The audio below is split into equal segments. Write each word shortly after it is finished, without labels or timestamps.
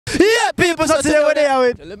people so today what they are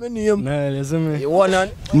with. Tell me name. Nile, you see me? You want on?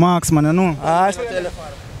 Marksman, I know.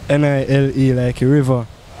 Nile like a river.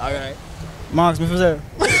 Alright. Marksman for sure.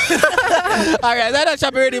 Alright, that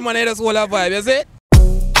chop ready man, that's all a vibe, you see?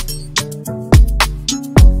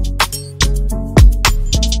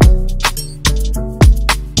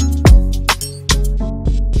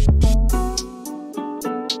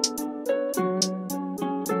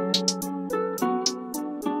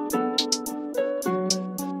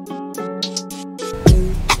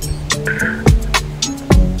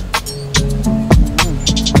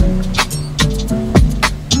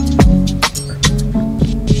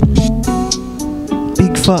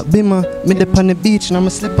 Fat bimmer, me dip on the beach, now my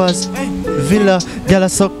slippers. Villa, girl I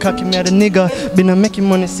suck cocky, me a the nigga. Been a making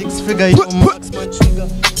money 6 figure, you know Marksman trigger.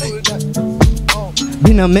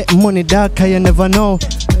 Been a make money dark, cause you never know.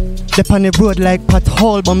 Dip on the road like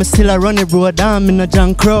pothole, but me still a run the road down, me no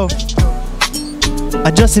John Crow.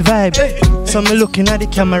 I just a vibe, so me looking at the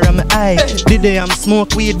camera, my eye. The day I'm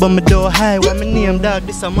smoke weed, but me do high. When me name dog,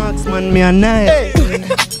 this a Marksman, me a Nile.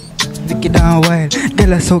 Lick it down wild,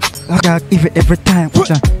 girl I suck dog every time.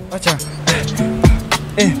 Watch out.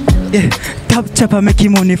 Yeah. Top chopper make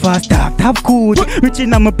him money fast, top Coote. Rich in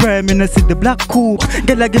my prime, me no see the black Coote.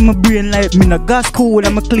 Girl I give my brain like me no gas cool.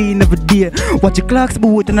 I'm a clean every day. Watch your clocks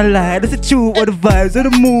boot and I lie. That's the truth, or the vibes, or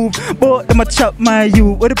the move. But them a chop my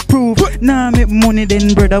you, or the proof. Nah make money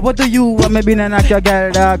then brother, what do you? I may be a knock your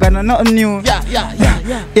girl dog and nothing new.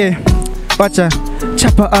 Yeah. Watch out,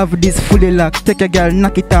 chopper have this fully locked. Take a girl,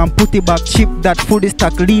 knock it down, put it back. Chip that fully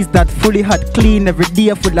stock, lease that fully hot, clean every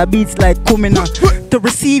day full of beats like coming on. To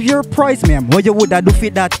receive your prize, ma'am, what you woulda do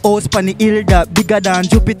fit that house pan the hill that bigger than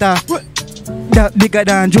Jupiter. That bigger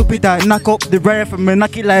than Jupiter. Knock up the rifle, me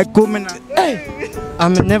knock it like coming on.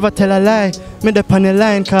 I'ma never tell a lie. Me dep on the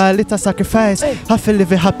line, call it a sacrifice. I feel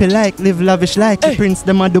live a happy like, live lavish like. The prince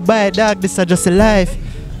them a Dubai, dog, this a just a life.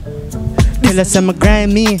 Tell us I'm a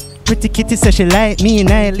grind me. Pretty kitty say she like me,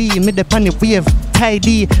 Nile, me dep on the wave,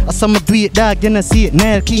 tidy. I saw me do it, dog, you know see it,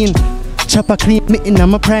 Nile keen. Chopper clean, me in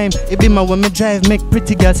my prime. It be my when me drive, make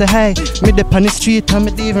pretty girls say hi. Me dep on the street, and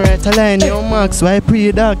me even write a line. Yo Marks, why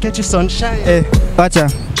pray dog, catch your sunshine. Hey, watch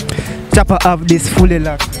out. Chopper have this fully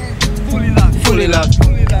locked. Fully locked.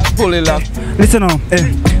 Listen now,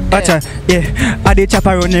 watch out, I did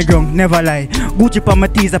chopper on the ground, never lie. Gucci pa my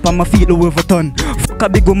tees up on my feet, Louis Vuitton. Fuck a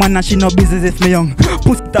big woman and she no business if me young.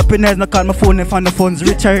 Pussy up in eyes, no call my phone if on the phones.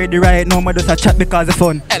 Rich already right now, my just a chat because of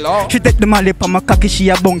fun. Hello. She take the molly pa my cocky, she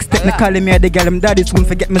a bunks. Technically me a the girl, I'm daddy soon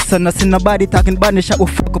forget my son. I see nobody talking bad, the shot will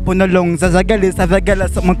fuck up on the lungs. As a girl is, have a girl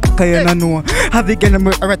as something cocky you don't know. Have a girl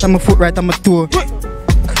right on my foot, right on my toe.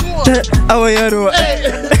 How you do?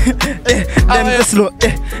 Them slow,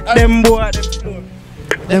 them boy, them slow.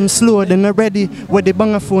 Them slow, they not ready. With the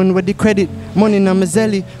banger phone, with the credit. Money na my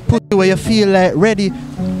zelly. Put it where you feel like ready.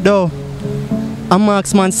 Though, a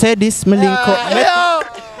Marksman said this, me link up.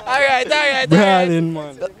 Alright. Brawling,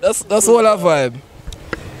 man. That's all a vibe.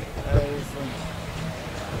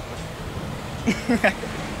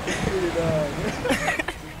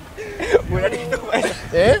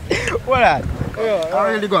 What that?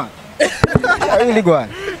 I really go.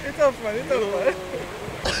 It's tough, man.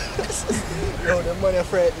 Yo, the money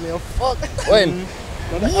afraid me, fuck. When?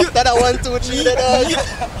 After that 1, 2, 3, that dog.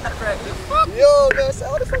 Yo, guys,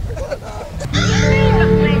 how the fuck you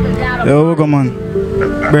going? Yo, come on.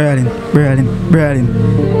 Brawling.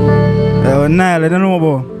 Yo, Nile, I don't know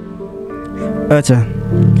about. Yeah.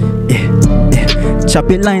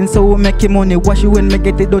 Chop it line so we make it money. Wash it when me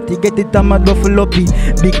get it dirty. Get it on my duffel uppy.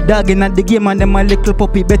 Big dog in the game and them a little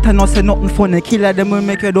puppy. Better not say nothing funny. Killer them will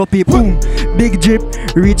make it uppy. Boom. Big drip.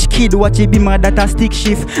 Rich kid watch it be my data stick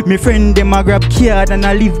shift. Me friend them a grab card and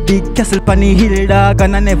I live big castle pan the hill dog.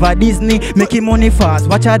 And I never Disney. Making money fast.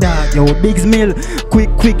 Watch a dog. Yo, big smell. Quick.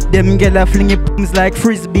 Them girl a fling it pumps like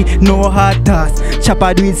frisbee. No hard task.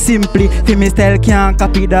 Chopper do it simply. Feel style can't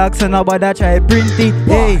copy dog. So nobody try print it.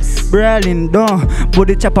 Hey, brawling done. But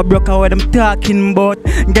the chopper broke out what I'm talking about.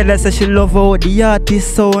 Girl say she love how the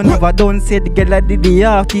artist so never done say the girl did the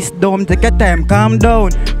artist dumb. Take your time, calm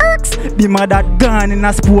down. Be my that gun in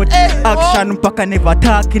a sport. Action pack and never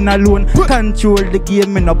talking alone. Control the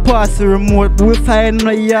game in a pass the remote. We find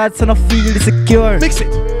no yards so no feel secure. Mix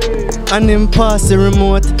it. And him pass the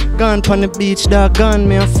remote. Gone pon the beach, dog, gone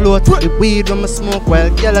me a float. The weed when me smoke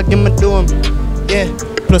while girl give me dome. Yeah.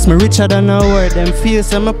 Plus me richer than a word. Them feel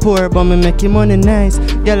say me poor, but me make money nice.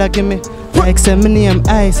 Girl give me like say me name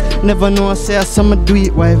ice. Never know I say I saw me do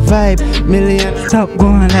it, why vibe million. Stop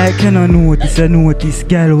going like you don't notice. I notice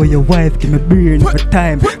girl where your wife give me brain for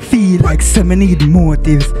time. Feel like say me need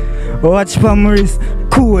motives. Watch for my wrist.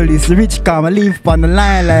 coolest. Rich come and leave on the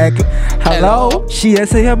line like, hello. She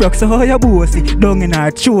say you broke, so how you bossy? Down in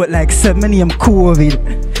her throat like 7 name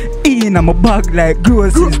COVID. In my bag like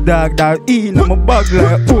groceries, dog. In my bag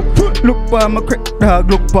like poop. Look for my crack,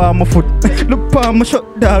 dog. Look for my foot. Look for my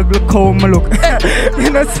shot, dog. Look how I look.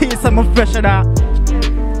 You know, see some fresher, dog.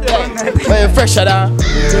 Fresher, dog.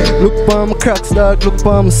 Look for my cracks, dog. Look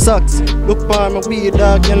for my socks. Look for my weed,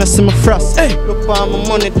 dog. You know, see my frost. Look for my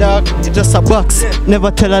money, dog. It's just a box.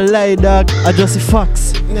 Never tell a lie, dog. I just a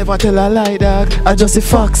fox. Never tell a lie, dog. I just a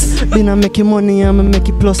fox. Been a make you money, I'ma make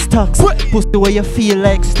you plus tax. Pussy where you feel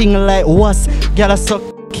like, sting like was. Gotta suck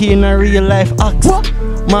key in a real life axe.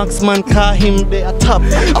 Marksman call him they a top.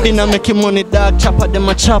 Been a make you money, dog. Chopper them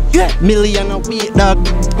a chop. Million a week, dog.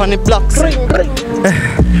 On the blocks.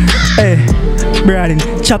 Hey, Bradin,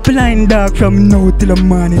 chop a line, dog, from now till the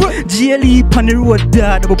morning. GLE on the road,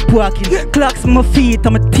 dog, I'm parking. Clocks on my feet,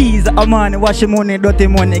 I'm a tease. I'm on wash your money, dirty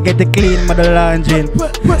money, get it clean, mother laundry.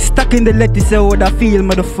 Stuck in the lettuce, how would I feel,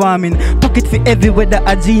 mother farming. Pocket for every whether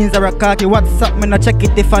a jeans or a khaki. What's up, man, I check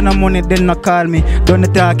it if I no money, then no call me. Done the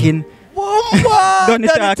talking. Done the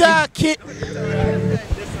talking.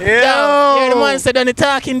 Yeah, the man said done the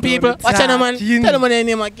talking, people. Watch out, man. Tell them their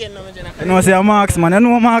name again. You know, say a Marksman. I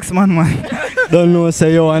know a Marksman, man. Don't know,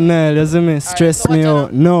 say yo, Nile, you see me? Stress me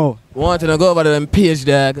out. No. Want to go over to them page,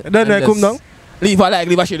 dog. Don't they come down? Leave a like,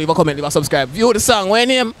 leave a share, leave a comment, leave a subscribe. View the song. What your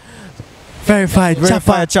name? Verified,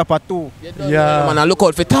 Chopper 2. Yeah. Man, I look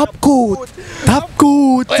out for Top Coote. Top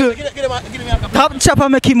Coote. Top chopper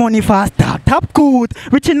make money fast. Top Coote.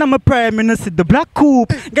 Reaching on my prime, I see the black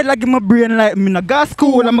coupe. Get like in my brain like me in a gas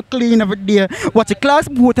school. I'm a clean every day. Watch a class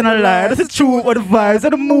boot and a lie. That's the truth or the vibes or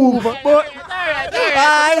the move.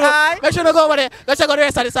 Hi. Make sure to go over there. Go check out the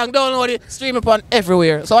rest of the song. Download it. Stream it on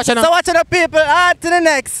everywhere. So watch out now. So watch the people. On to the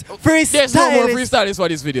next. Freestyle. There's no more freestyles for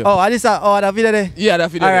this video. Oh, this that video there? Yeah,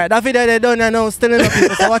 that video. Alright, that video they done now. Still in the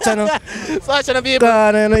people. So watch out now. So watch out the people.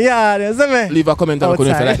 Yeah, you see me? Leave a comment on the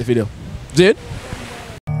corner if you like the video. Zid?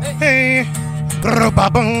 Hey, bang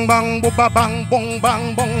bang bang bang bang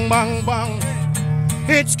bang bang bang bang.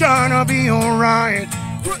 It's gonna be alright.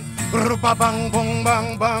 Bang bang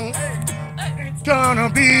bang bang. It's gonna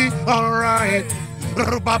be alright.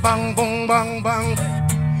 Bang bang bang bang.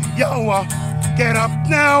 Yo, get up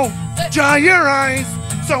now. Dry your eyes.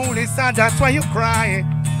 It's only sad, that's why you cry.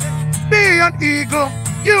 Be an eagle,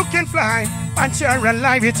 you can fly. And share a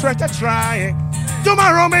life, it's worth a try.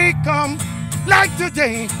 Tomorrow may come like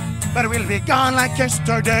today, but we'll be gone like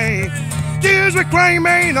yesterday. Tears we cry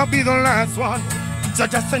may not be the last one. So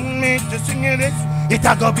just send me to sing it.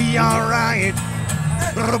 It'll go be alright.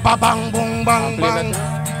 Bang bang bang bang.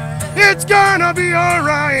 It's gonna be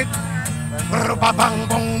alright. Bang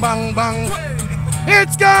bang bang bang.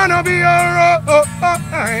 It's gonna be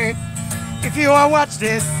alright. If you watch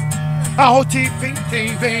this, OTP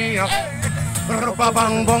TV.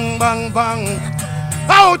 Bang bang bang bang.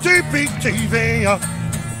 OTP TV.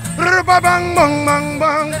 Bang bang bang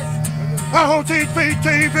bang. OTP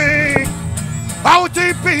TV.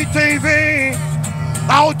 OTP TV.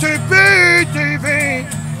 OTP TV.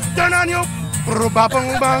 Turn on your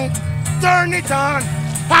bang bang. Turn it on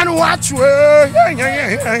and watch way.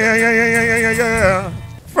 Yeah.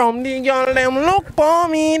 From the young them look for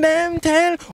me, them tell